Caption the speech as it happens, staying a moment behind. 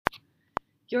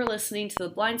You're listening to the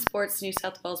Blind Sports New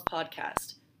South Wales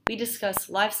podcast. We discuss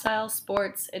lifestyle,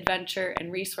 sports, adventure, and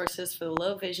resources for the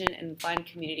low vision and blind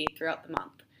community throughout the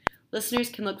month. Listeners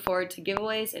can look forward to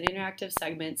giveaways and interactive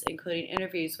segments, including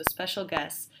interviews with special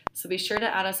guests, so be sure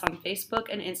to add us on Facebook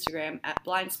and Instagram at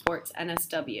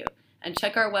blindsportsnsw, and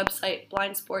check our website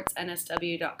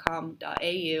blindsportsnsw.com.au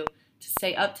to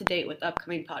stay up to date with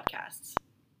upcoming podcasts.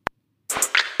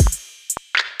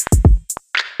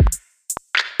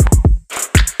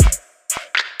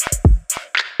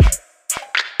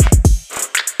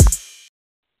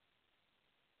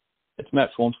 It's Matt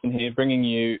Formston here, bringing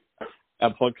you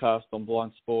our podcast on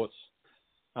blind sports.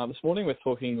 This morning we're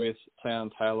talking with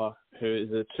Tayan Taylor, who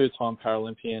is a two-time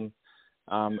Paralympian,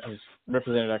 has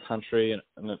represented our country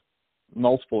on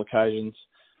multiple occasions,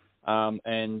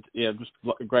 just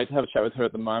great to have a chat with her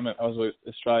at the moment. As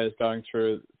Australia's going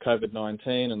through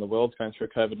COVID-19 and the world's going through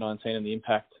COVID-19 and the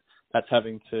impact that's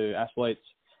having to athletes,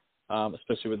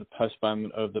 especially with the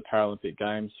postponement of the Paralympic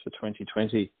Games for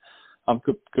 2020.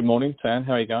 Good morning, Tayan.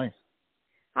 How are you going?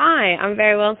 Hi, I'm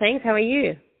very well, thanks. How are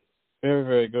you? Very,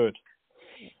 very good.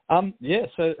 So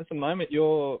at the moment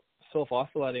you're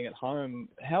self-isolating at home.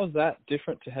 How is that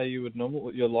different to how you would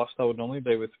your lifestyle would normally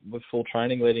be with full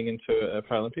training leading into a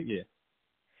Paralympic year?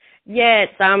 Yeah,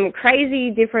 it's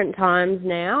crazy different times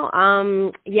now.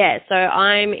 So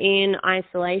I'm in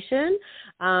isolation.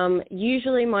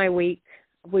 Usually my week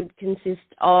would consist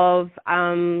of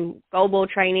goalball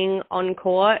training on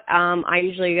court. I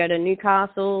usually go to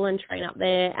Newcastle and train up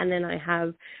there, and then I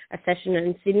have a session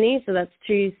in Sydney. So that's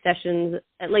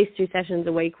at least two sessions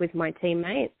a week with my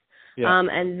teammates. Yeah.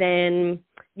 And then,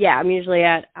 I'm usually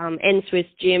at N-Swiss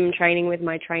gym training with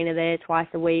my trainer there twice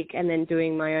a week, and then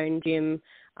doing my own gym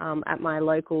at my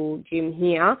local gym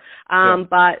here.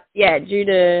 But due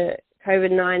to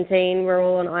COVID-19, we're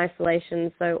all in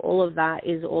isolation, so all of that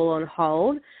is all on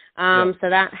hold. So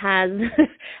that has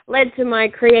led to my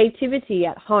creativity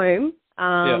at home.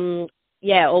 All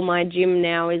my gym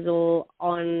now is all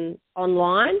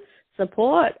online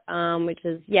support, which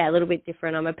is, a little bit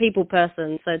different. I'm a people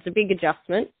person, so it's a big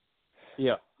adjustment.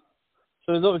 Yeah.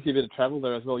 So there's obviously a bit of travel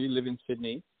there as well. You live in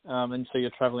Sydney, and so you're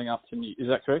travelling up to is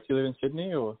that correct? You live in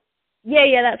Sydney, or?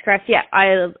 Yeah, that's correct. Yeah,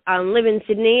 I live in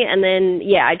Sydney, and then,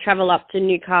 I travel up to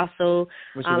Newcastle.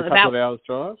 Which is a couple of hours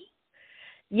drive?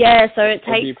 Yeah, so it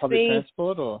takes do you public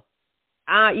transport, or?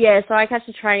 So I catch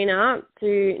a train up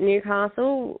to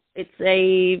Newcastle. It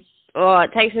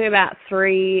takes me about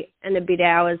 3 and a bit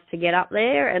hours to get up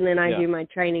there, and then I do my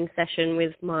training session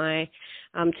with my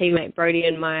teammate Brody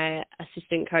and my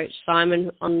assistant coach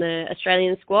Simon on the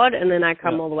Australian squad, and then I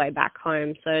come all the way back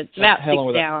home. So it's about 6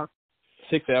 hours.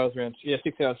 6 hours around.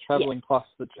 6 hours travelling plus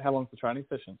how long's the training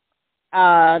session? 2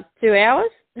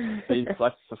 hours. So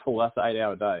that's a full. That's an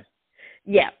 8-hour day.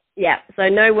 Yeah. So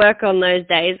no work on those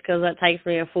days because it takes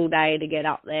me a full day to get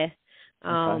up there.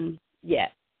 And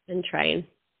train.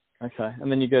 Okay,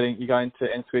 and then you're going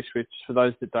to N-Swiss, which for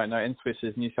those that don't know, N-Swiss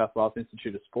is New South Wales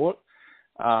Institute of Sport.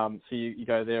 So you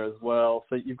go there as well.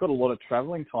 So you've got a lot of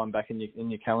travelling time back in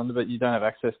your calendar, but you don't have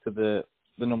access to the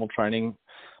normal training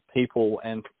people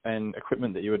and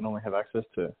equipment that you would normally have access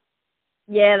to.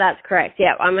 Yeah, that's correct.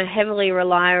 Yeah, I'm a heavily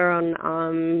relier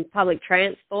on public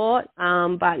transport,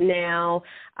 but now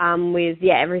with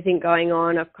everything going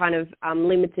on, I've kind of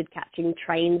limited catching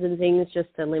trains and things just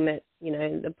to limit,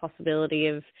 the possibility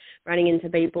of running into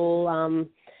people.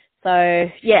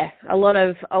 A lot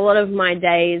of my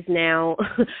days now.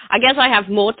 I guess I have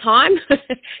more time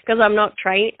because I'm not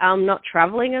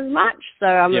traveling as much. So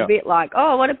I'm a bit like,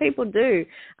 what do people do?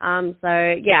 I'm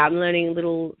learning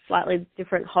little slightly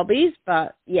different hobbies,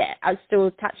 but I'm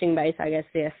still touching base. I guess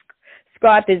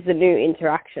Skype is the new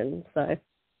interaction. So.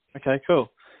 Okay,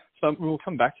 cool. So we'll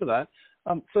come back to that.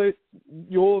 So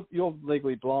you're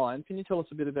legally blind. Can you tell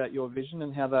us a bit about your vision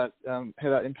and how that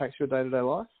impacts your day-to-day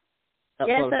life?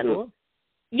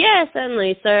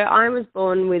 Certainly. So I was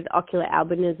born with ocular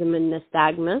albinism and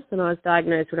nystagmus, and I was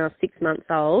diagnosed when I was 6 months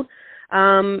old.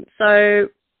 So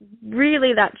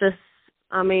really that just,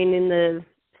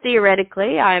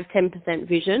 theoretically I have 10%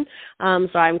 vision,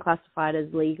 so I'm classified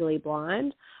as legally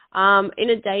blind. In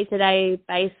a day-to-day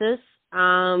basis,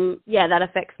 that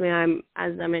affects me.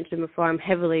 As I mentioned before, I'm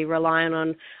heavily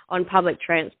reliant on public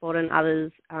transport and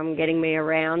others getting me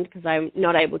around because I'm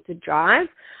not able to drive.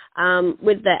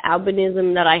 With the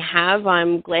albinism that I have,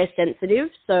 I'm glare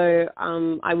sensitive, so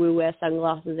I will wear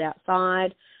sunglasses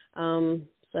outside. And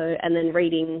then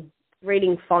reading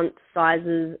font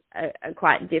sizes are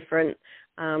quite different.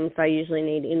 So I usually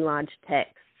need enlarged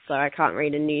text, so I can't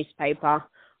read a newspaper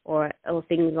or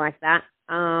things like that.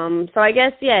 So I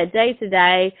guess day to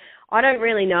day, I don't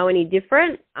really know any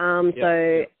different.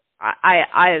 So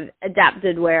I've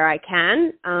adapted where I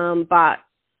can. But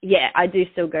yeah, I do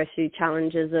still go through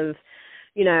challenges of,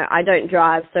 I don't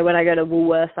drive, so when I go to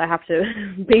Woolworths, I have to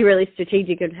be really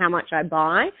strategic in how much I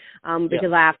buy,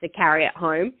 because I have to carry it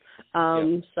home.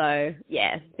 So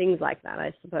yeah, things like that,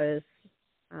 I suppose.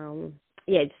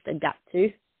 Just adapt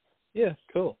to. Yeah,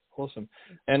 cool, awesome.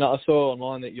 And I saw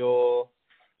online that your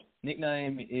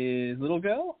nickname is Little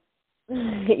Girl.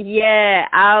 Yeah,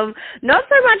 not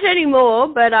so much anymore,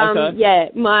 but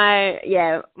Okay.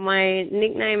 my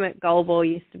nickname at goalball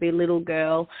used to be Little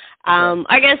Girl.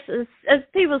 I guess as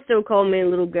people still call me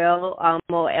Little Girl,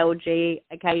 or LG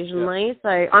occasionally. So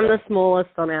I'm the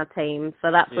smallest on our team,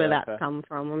 so that's where that's come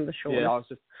from. I'm the shortest. Yeah, I was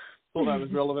just thought that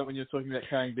was relevant when you were talking about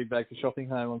carrying big bags of shopping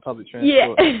home on public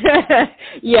transport. Yeah,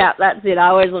 yeah, that's it. I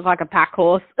always look like a pack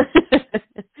horse.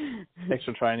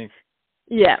 Extra training.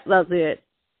 Yeah, that's it.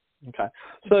 Okay.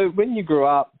 So when you grew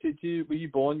up, you were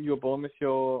born with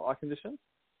your eye condition?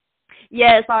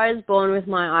 Yes, I was born with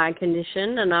my eye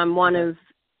condition, and I'm one of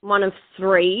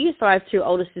three. So I have two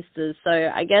older sisters.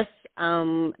 So I guess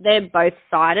they're both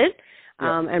sighted,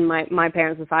 and my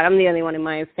parents are sighted. I'm the only one in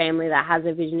my family that has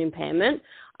a vision impairment.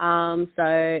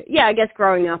 So yeah, I guess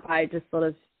growing up, I just sort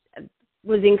of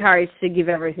was encouraged to give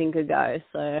everything a go.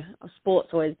 So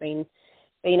sport's always been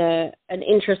an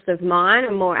interest of mine.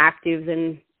 I'm more active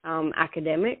than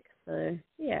academic, so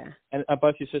yeah. And are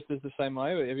both your sisters the same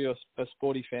way? Are you a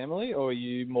sporty family, or are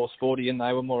you more sporty and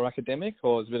they were more academic,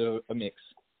 or is it a bit of a mix?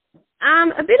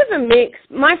 A bit of a mix.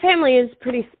 My family is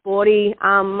pretty sporty.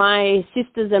 My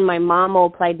sisters and my mum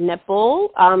all played netball,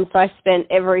 so I spent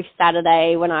every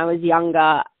Saturday when I was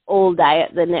younger all day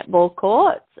at the netball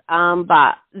courts,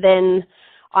 but then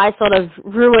I sort of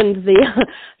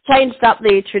changed up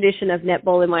the tradition of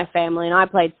netball in my family, and I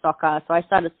played soccer. So I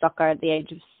started soccer at the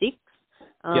age of 6.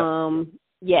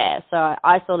 So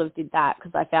I sort of did that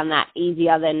because I found that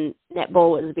easier than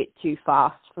netball. Was a bit too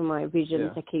fast for my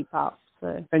vision to keep up.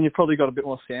 So. And you've probably got a bit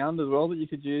more sound as well that you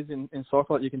could use in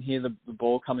soccer. Like you can hear the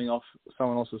ball coming off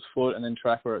someone else's foot and then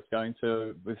track where it's going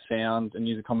to with sound, and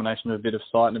use a combination of a bit of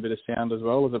sight and a bit of sound as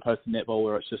well, as opposed to netball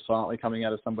where it's just silently coming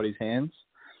out of somebody's hands.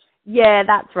 Yeah,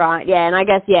 that's right. Yeah, and I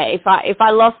guess if I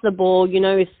lost the ball,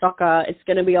 with soccer, it's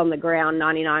going to be on the ground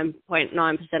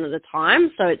 99.9% of the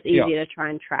time, so it's easier to try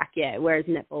and track. Yeah, whereas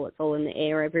netball, it's all in the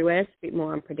air everywhere. It's a bit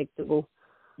more unpredictable.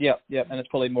 Yeah, and it's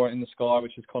probably more in the sky,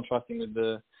 which is contrasting with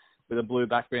a blue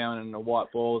background and a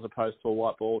white ball, as opposed to a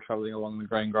white ball travelling along the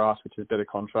green grass, which is better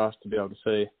contrast to be able to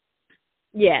see.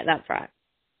 Yeah, that's right.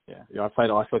 Yeah, I played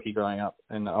ice hockey growing up,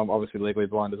 and I'm obviously legally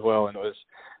blind as well, and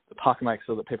the puck makes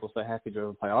so that people are so happy to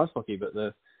ever play ice hockey, but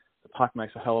the puck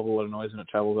makes a hell of a lot of noise when it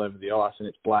travels over the ice, and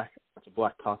it's black. It's a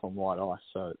black puck on white ice,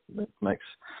 so it makes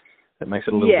it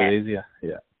a little bit easier.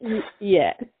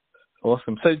 Yeah.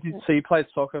 Awesome. So you played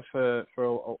soccer for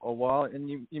a while, and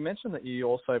you mentioned that you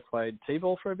also played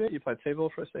t-ball for a bit. You played t-ball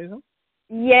for a season?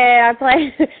 Yeah, I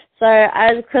play. So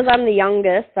because I'm the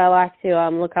youngest, I like to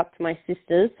look up to my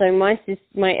sisters. So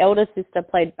my elder sister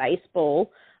played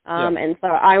baseball. And so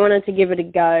I wanted to give it a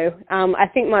go. I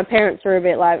think my parents were a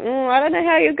bit like, I don't know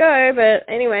how you go,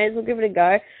 but anyways, we'll give it a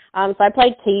go. So I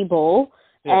played t-ball,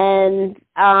 and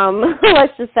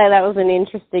let's just say that was an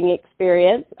interesting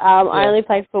experience. I only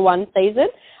played for one season.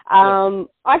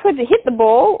 I could hit the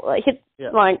ball,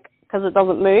 because it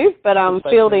doesn't move, but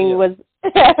fielding was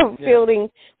fielding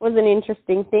was an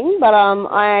interesting thing. But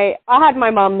I had my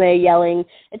mum there yelling,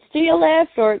 "It's to your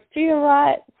left" or "It's to your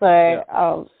right."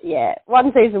 So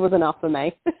one season was enough for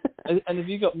me. And have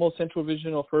you got more central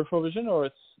vision or peripheral vision, or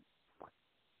it's?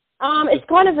 It's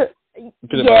kind of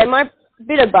my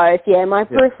bit of both. Yeah, my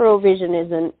peripheral vision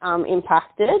isn't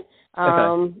impacted.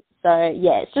 So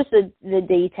yeah, it's just the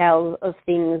details of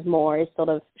things more is sort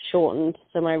of shortened.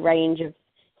 So my range of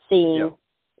seeing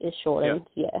is shortened.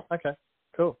 Yeah. Okay.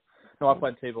 Cool. No, I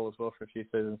played t-ball as well for a few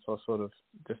seasons, so I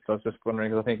was just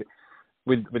wondering, because I think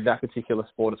with that particular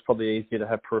sport, it's probably easier to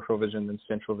have peripheral vision than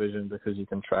central vision, because you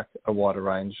can track a wider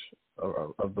range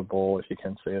of the ball if you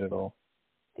can see it at all.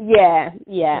 Yeah.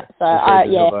 So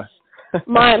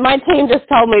my team just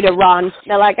told me to run.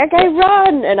 They're like, okay,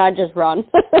 run, and I just run.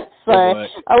 So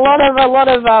a lot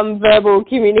of verbal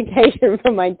communication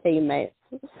from my teammates.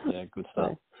 Yeah, good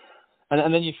stuff.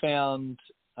 And then you found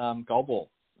goalball.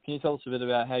 Can you tell us a bit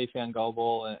about how you found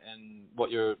goalball and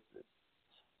what your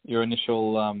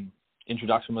initial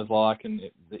introduction was like, and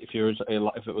if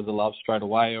it was a love straight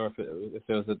away, or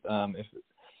if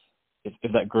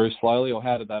that grew slowly, or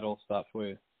how did that all start for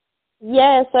you?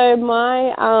 Yeah, so my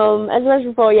as I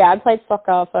mentioned before, I played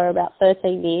soccer for about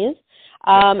 13 years.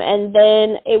 And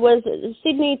then it was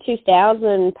Sydney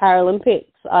 2000 Paralympics.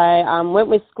 I went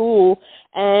with school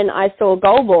and I saw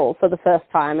goalball for the first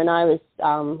time, and I was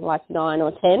like 9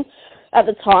 or 10 at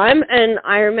the time. And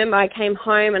I remember I came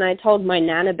home and I told my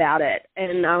nan about it,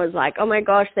 and I was like, oh my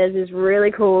gosh, there's this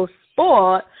really cool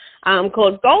sport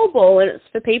called goalball, and it's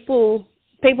for people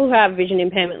who have vision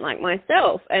impairment like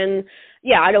myself. And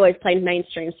yeah, I'd always played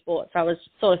mainstream sports, so I was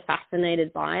sort of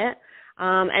fascinated by it.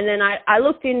 And then I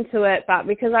looked into it, but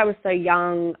because I was so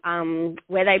young,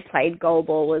 where they played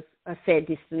goalball was a fair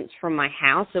distance from my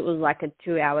house. It was like a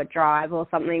 2-hour drive or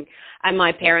something, and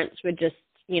my parents were just,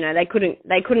 they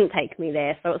couldn't take me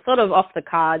there, so it was sort of off the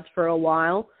cards for a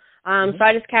while. So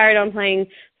I just carried on playing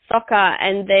soccer,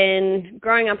 and then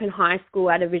growing up in high school,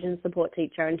 I had a vision support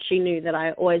teacher, and she knew that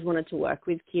I always wanted to work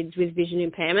with kids with vision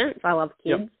impairments. I love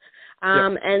kids.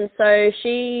 And so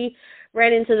she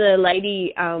ran into the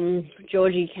lady,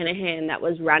 Georgie Kenahan, that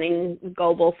was running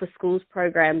Goalball for Schools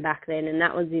program back then, and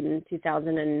that was in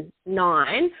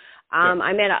 2009.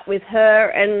 I met up with her,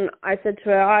 and I said to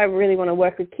her, I really want to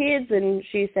work with kids, and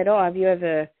she said, oh, have you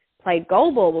ever played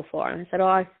goalball before? And I said,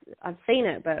 oh, I've seen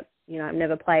it, but, I've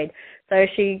never played. So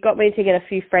she got me to get a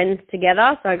few friends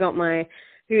together, so I got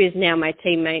who is now my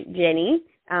teammate, Jenny,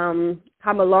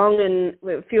 come along, and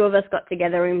a few of us got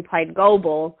together and played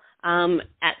goalball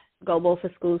at Goalball for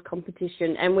Schools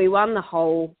competition, and we won the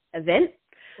whole event,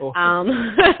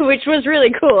 which was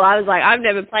really cool. I was like, I've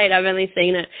never played, I've only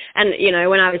seen it. And,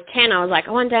 when I was 10, I was like,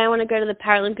 one day I want to go to the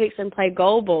Paralympics and play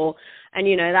goalball. And,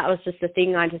 that was just a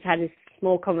thing. I just had this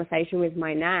small conversation with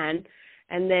my nan.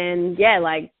 And then,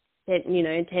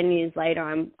 10 years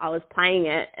later, I was playing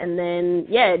it. And then,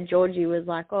 Georgie was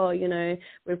like, oh,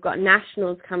 we've got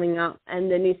nationals coming up, and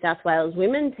the New South Wales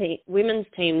women's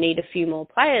team need a few more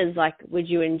players. Like, would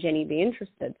you and Jenny be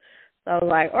interested? So I was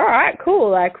like, all right, cool.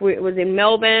 Like, it was in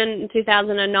Melbourne in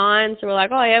 2009. So we're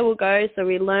like, oh, yeah, we'll go. So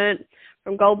we learnt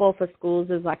from Goalball for Schools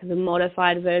is like the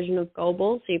modified version of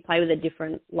goalball. So you play with a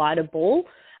different lighter ball.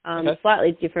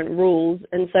 Slightly different rules,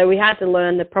 and so we had to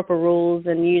learn the proper rules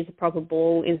and use the proper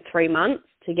ball in 3 months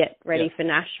to get ready for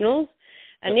nationals.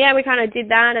 And we kind of did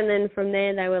that, and then from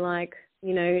there they were like,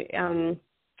 we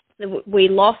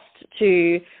lost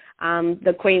to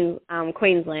the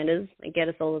Queenslanders. They get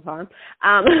us all the time,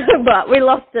 but we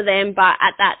lost to them. But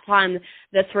at that time,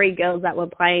 the 3 girls that were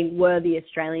playing were the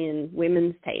Australian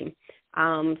women's team.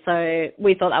 So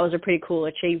we thought that was a pretty cool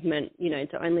achievement,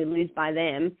 to only lose by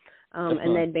them.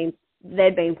 And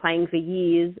they'd been playing for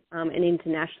years, and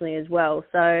internationally as well.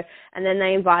 So, and then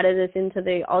they invited us into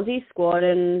the Aussie squad,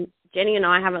 and Jenny and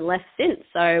I haven't left since.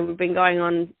 So we've been going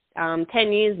on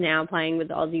 10 years now playing with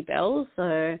the Aussie Bells.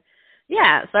 So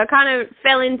so I kind of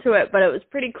fell into it, but it was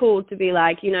pretty cool to be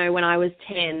like, when I was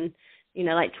 10,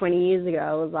 like 20 years ago,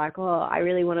 I was like, oh, I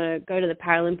really want to go to the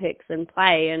Paralympics and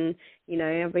play. And,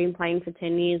 I've been playing for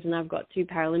 10 years and I've got 2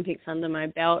 Paralympics under my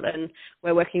belt, and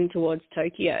we're working towards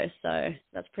Tokyo. So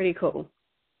that's pretty cool.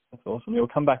 That's awesome. We'll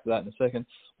come back to that in a second.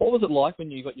 What was it like when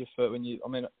you got your first,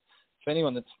 for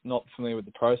anyone that's not familiar with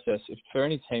the process, if for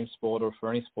any team sport or for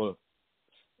any sport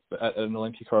at an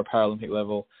Olympic or a Paralympic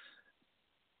level,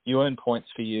 you earn points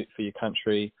for your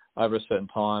country over a certain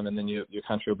time, and then your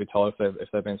country will be told if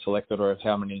they've been selected, or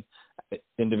how many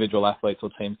individual athletes or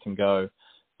teams can go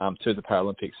to the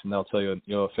Paralympics, and they'll tell you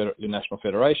your national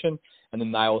federation, and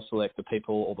then they'll select the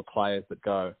people or the players that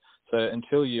go. So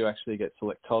until you actually get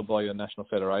told by your national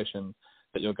federation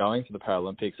that you're going to the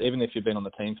Paralympics, even if you've been on the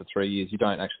team for 3 years, you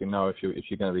don't actually know if you're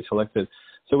going to be selected.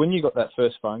 So when you got that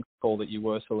first phone call that you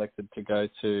were selected to go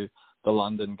to the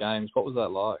London Games, what was that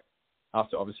like?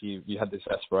 After obviously you had this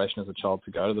aspiration as a child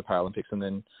to go to the Paralympics, and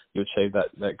then you achieved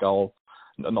that goal,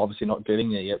 and obviously not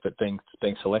getting there yet, but being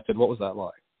selected. What was that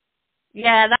like?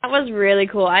 Yeah, that was really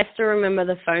cool. I still remember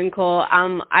the phone call.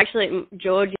 Actually,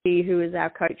 Georgie, who was our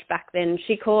coach back then,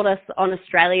 she called us on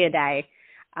Australia Day.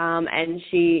 And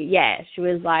she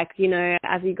was like,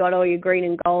 have you got all your green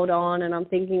and gold on? And I'm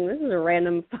thinking, this is a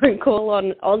random phone call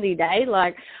on Aussie Day.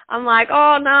 Like, I'm like,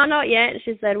 oh, no, not yet. And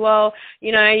she said, well,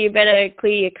 you better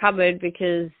clear your cupboard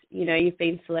because, you've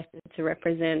been selected to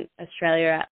represent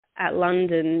Australia at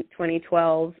London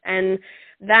 2012. And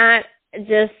that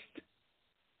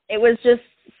it was just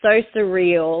so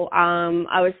surreal.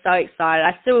 I was so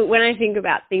excited. When I think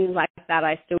about things like that,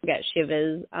 I still get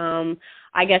shivers.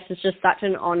 I guess it's just such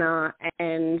an honor,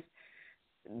 and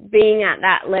being at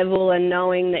that level and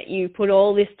knowing that you put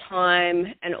all this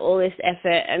time and all this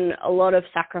effort and a lot of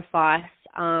sacrifice,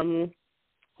 to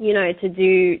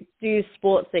do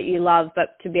sports that you love,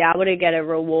 but to be able to get a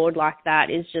reward like that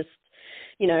is just,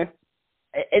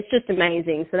 it's just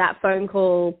amazing. So that phone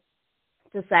call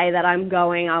to say that I'm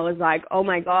going, I was like, oh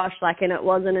my gosh, like, and it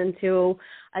wasn't until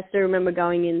I still remember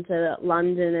going into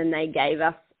London and they gave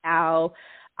us our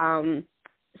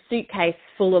suitcase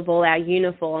full of all our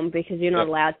uniform, because you're not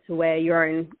allowed to wear your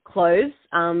own clothes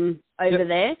over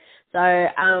there. So,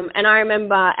 and I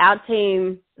remember our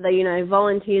team, the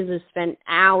volunteers have spent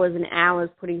hours and hours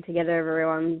putting together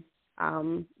everyone's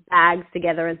bags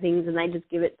together and things, and they just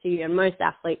give it to you. And most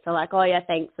athletes are like, oh yeah,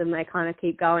 thanks, and they kind of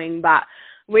keep going. But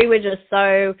we were just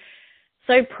so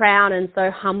proud and so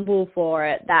humble for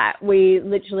it that we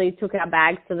literally took our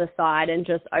bags to the side and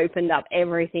just opened up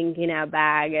everything in our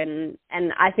bag. And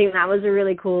I think that was a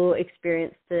really cool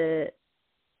experience to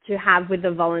have with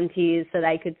the volunteers, so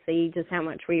they could see just how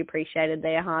much we appreciated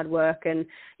their hard work. And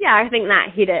yeah, I think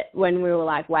that hit it when we were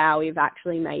like, wow, we've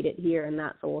actually made it here, and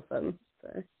that's awesome.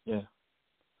 So yeah,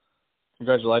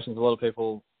 congratulations. A lot of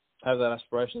people have that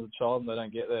aspiration as a child and they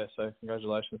don't get there, so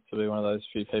congratulations to be one of those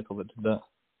few people that did that.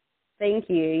 Thank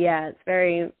you. Yeah, it's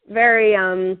very, very,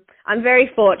 I'm very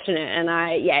fortunate, and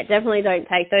I definitely don't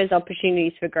take those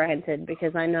opportunities for granted,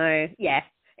 because I know,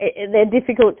 they're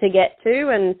difficult to get to,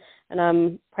 and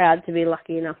I'm proud to be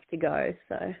lucky enough to go.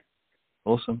 So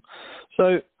awesome.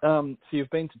 So, so you've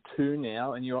been to 2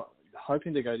 now, and you're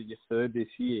hoping to go to your 3rd this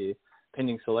year,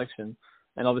 pending selection.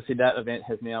 And obviously that event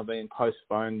has now been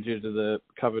postponed due to the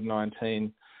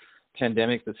COVID-19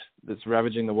 pandemic that's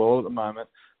ravaging the world at the moment.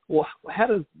 Well, how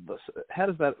does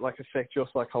that affect your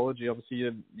psychology?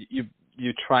 Obviously,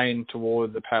 you train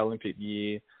toward the Paralympic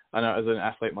year. I know as an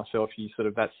athlete myself,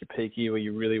 that's your peak year where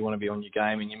you really want to be on your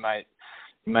game, and you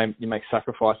make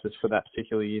sacrifices for that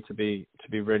particular year to be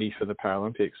ready for the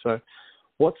Paralympics. So,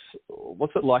 what's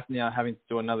it like now having to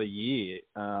do another year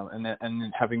and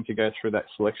then having to go through that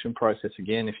selection process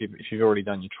again? If you've already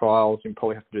done your trials, you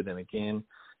probably have to do them again.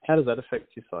 How does that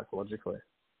affect you psychologically?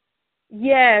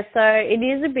 Yeah, so it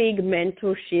is a big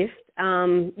mental shift.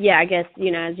 I guess,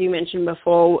 as you mentioned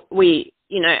before, we,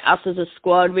 us as a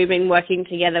squad, we've been working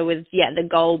together with, the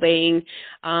goal being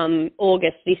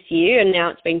August this year, and now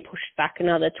it's been pushed back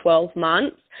another 12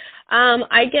 months.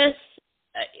 I guess,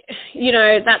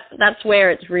 that's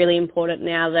where it's really important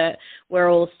now that we're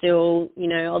all still,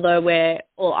 although we're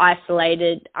all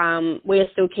isolated, we're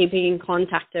still keeping in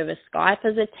contact over Skype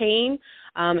as a team,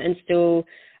 and still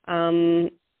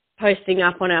posting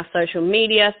up on our social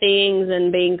media things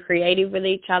and being creative with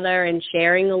each other and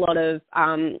sharing a lot of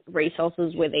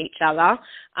resources with each other.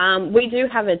 We do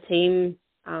have a team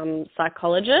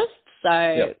psychologist,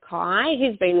 so Kai,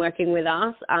 who's been working with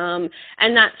us, and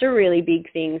that's a really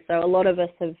big thing. So a lot of us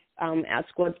have, our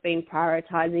squad's been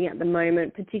prioritising at the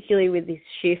moment, particularly with this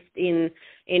shift in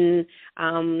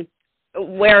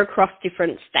we're across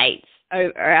different states.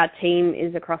 Our team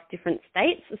is across different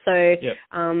states, so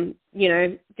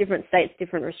different states,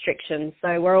 different restrictions.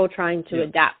 So we're all trying to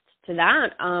adapt to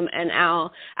that. And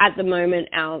at the moment,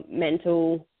 our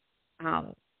mental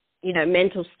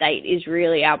state is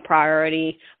really our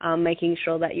priority. Making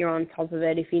sure that you're on top of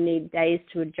it. If you need days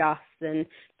to adjust, and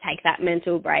take that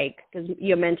mental break, because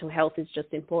your mental health is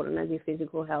just important as your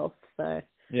physical health. So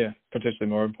potentially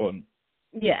more important.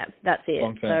 Yeah, that's it.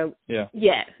 Long term. So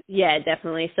yeah,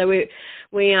 definitely. So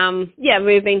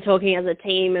we've been talking as a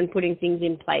team and putting things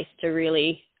in place to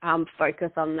really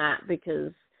focus on that,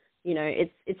 because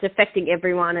it's affecting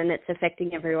everyone, and it's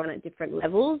affecting everyone at different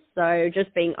levels. So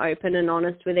just being open and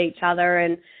honest with each other,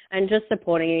 and just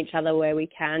supporting each other where we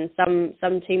can.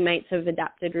 Some teammates have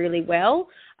adapted really well,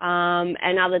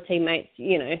 and other teammates,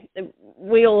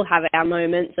 we all have our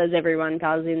moments, as everyone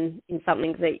does in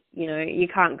something that you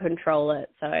can't control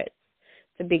it. So it's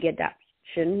a big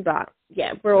adaptation, but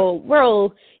we're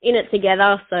all in it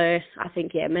together. So I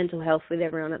think mental health with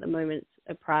everyone at the moment is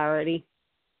a priority.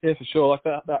 Yeah, for sure. Like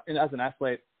that, and as an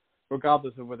athlete,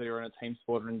 regardless of whether you're in a team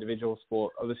sport or individual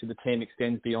sport, obviously the team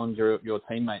extends beyond your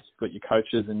teammates. You've got your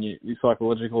coaches and your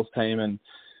psychological team and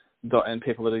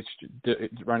people that are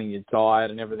running your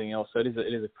diet and everything else. So it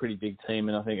is a pretty big team,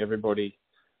 and I think everybody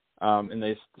in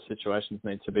these situations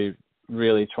needs to be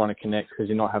really trying to connect, because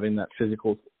you're not having that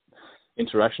physical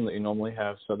interaction that you normally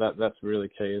have. So that's really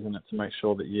key, isn't it, to make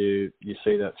sure that you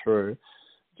see that through.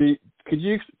 Could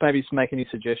you maybe make any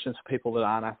suggestions for people that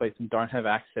aren't athletes and don't have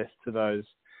access to those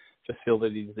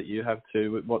facilities that you have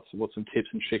to? What's some tips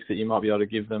and tricks that you might be able to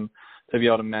give them to be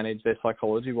able to manage their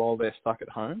psychology while they're stuck at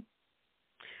home?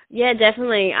 Yeah,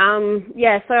 definitely.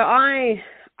 So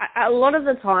a lot of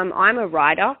the time I'm a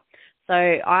writer, so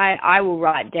I will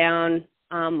write down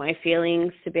my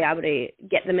feelings to be able to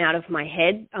get them out of my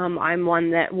head. I'm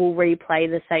one that will replay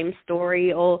the same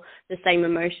story or the same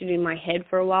emotion in my head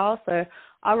for a while. So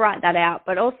I'll write that out.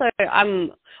 But also,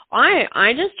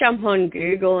 I just jump on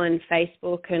Google and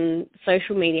Facebook and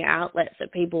social media outlets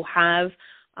that people have,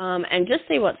 and just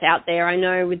see what's out there. I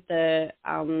know with the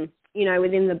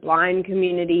within the blind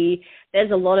community,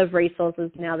 there's a lot of resources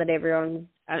now that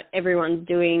everyone's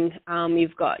doing.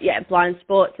 You've got, Blind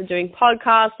Sports are doing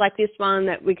podcasts like this one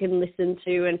that we can listen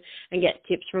to and get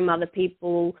tips from other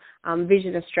people.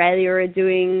 Vision Australia are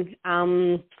doing,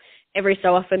 every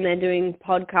so often they're doing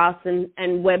podcasts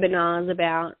and webinars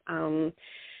about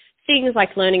things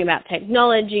like learning about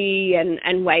technology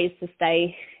and ways to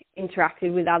stay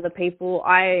interactive with other people.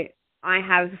 I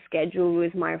have scheduled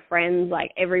with my friends,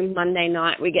 like every Monday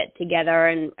night we get together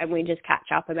and we just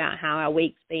catch up about how our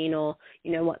week's been or,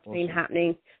 what's been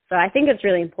happening. So I think it's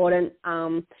really important,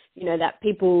 that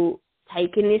people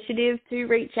take initiative to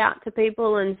reach out to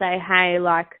people and say, hey,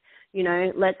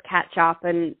 let's catch up.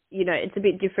 And, it's a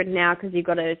bit different now because you've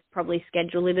got to probably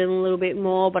schedule it in a little bit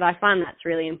more. But I find that's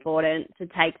really important to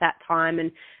take that time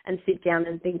and sit down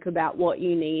and think about what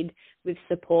you need with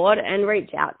support and reach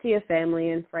out to your family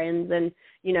and friends and,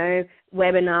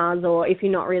 webinars, or if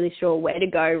you're not really sure where to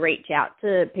go, reach out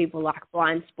to people like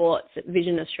Blind Sports,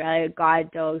 Vision Australia, Guide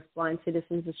Dogs, Blind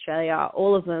Citizens Australia,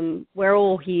 all of them. We're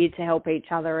all here to help each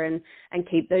other and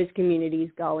keep those communities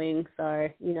going. So,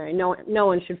 no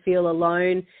one should feel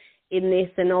alone in this.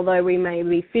 And although we may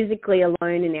be physically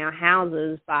alone in our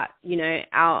houses, but,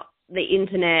 the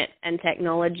internet and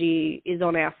technology is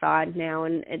on our side now,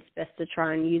 and it's best to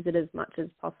try and use it as much as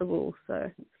possible.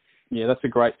 So, yeah, that's a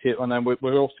great tip. I know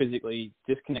we're all physically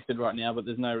disconnected right now, but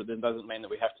that doesn't mean that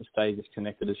we have to stay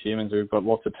disconnected as humans. We've got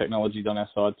lots of technologies on our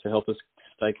side to help us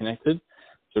stay connected.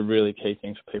 It's a really key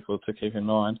thing for people to keep in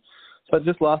mind. So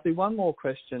just lastly, one more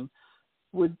question.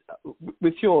 With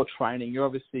your training,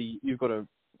 you've got a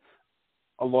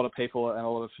lot of people and a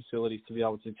lot of facilities to be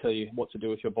able to tell you what to do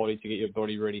with your body to get your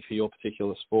body ready for your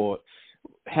particular sport.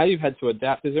 How you've had to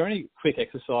adapt, is there any quick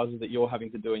exercises that you're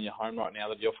having to do in your home right now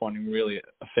that you're finding really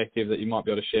effective that you might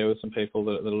be able to share with some people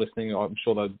that are listening? I'm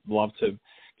sure they'd love to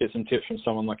get some tips from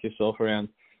someone like yourself around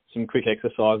some quick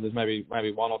exercises, maybe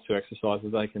one or two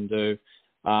exercises they can do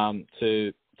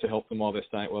to help them while they're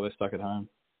stuck at home.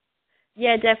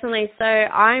 Yeah, definitely. So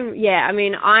I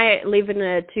live in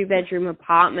a 2-bedroom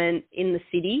apartment in the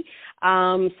city.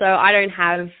 So I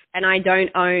don't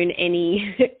own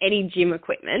any gym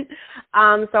equipment.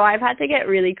 So I've had to get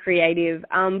really creative.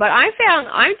 But I found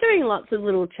I'm doing lots of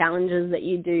little challenges that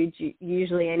you do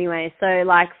usually anyway. So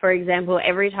like, for example,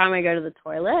 every time I go to the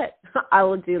toilet, I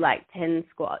will do like 10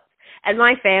 squats. And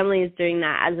my family is doing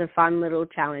that as a fun little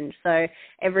challenge. So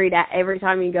every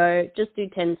time you go, just do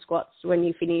 10 squats when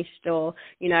you finished, or,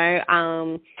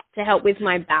 to help with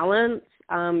my balance,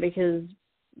 because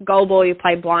goalball you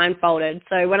play blindfolded.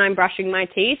 So when I'm brushing my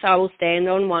teeth, I will stand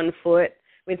on one foot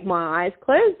with my eyes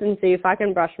closed and see if I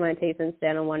can brush my teeth and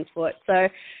stand on one foot. So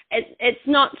it's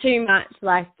not too much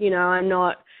like, I'm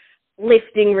not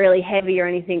lifting really heavy or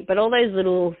anything, but all those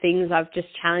little things I've just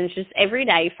challenged, just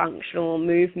everyday functional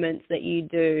movements that you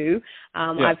do.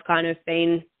 I've kind of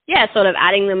been, sort of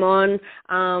adding them on.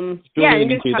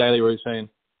 Building into your daily routine.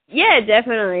 Yeah,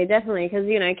 definitely, because,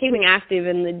 keeping active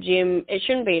in the gym, it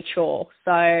shouldn't be a chore.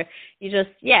 So you just,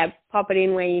 pop it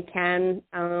in where you can.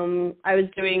 I was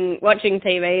watching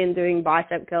TV and doing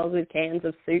bicep curls with cans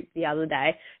of soup the other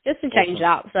day, just to change it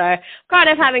up. So kind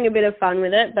of having a bit of fun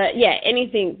with it. But,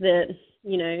 anything that,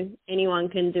 anyone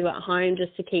can do at home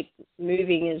just to keep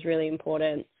moving is really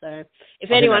important. So if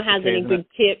anyone has any good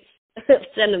tips,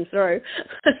 send them through.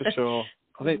 For sure.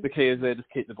 I think the key is there, just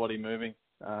keep the body moving.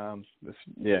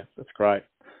 That's great.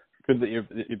 Good that you're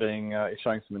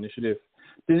showing some initiative.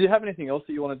 Did you have anything else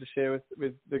that you wanted to share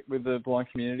with the blind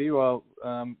community while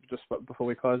just before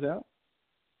we close out?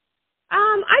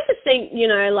 I just think,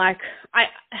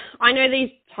 I know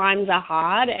these times are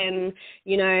hard, and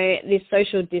this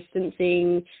social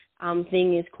distancing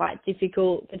thing is quite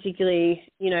difficult, particularly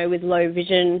with low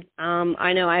vision.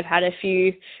 I know I've had a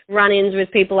few run-ins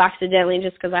with people accidentally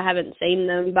just because I haven't seen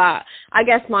them, but I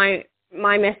guess my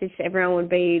message to everyone would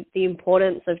be the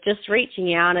importance of just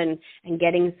reaching out and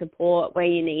getting support where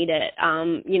you need it.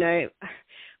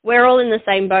 We're all in the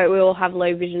same boat. We all have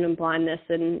low vision and blindness,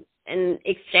 and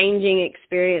exchanging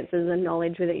experiences and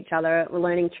knowledge with each other. We're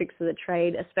learning tricks of the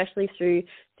trade, especially through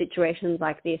situations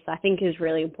like this, I think is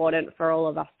really important for all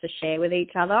of us to share with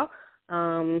each other.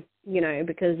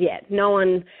 Because no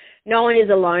one is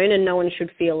alone, and no one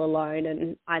should feel alone.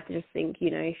 And I just think,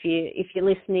 if you're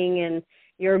listening and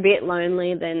you're a bit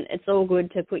lonely, then it's all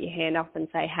good to put your hand up and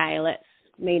say, hey, let's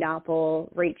meet up, or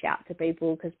reach out to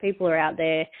people, because people are out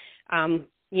there,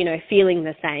 feeling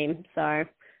the same. So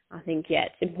I think, yeah,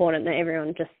 it's important that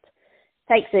everyone just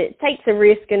takes a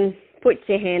risk and puts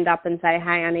your hand up and say,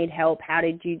 hey, I need help. How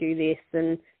did you do this?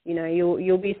 And, you know,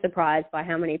 you'll be surprised by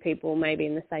how many people may be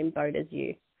in the same boat as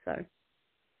you. So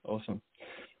awesome.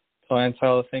 Tyann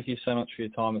Taylor, thank you so much for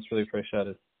your time. It's really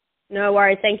appreciated. No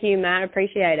worries. Thank you, Matt.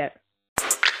 Appreciate it.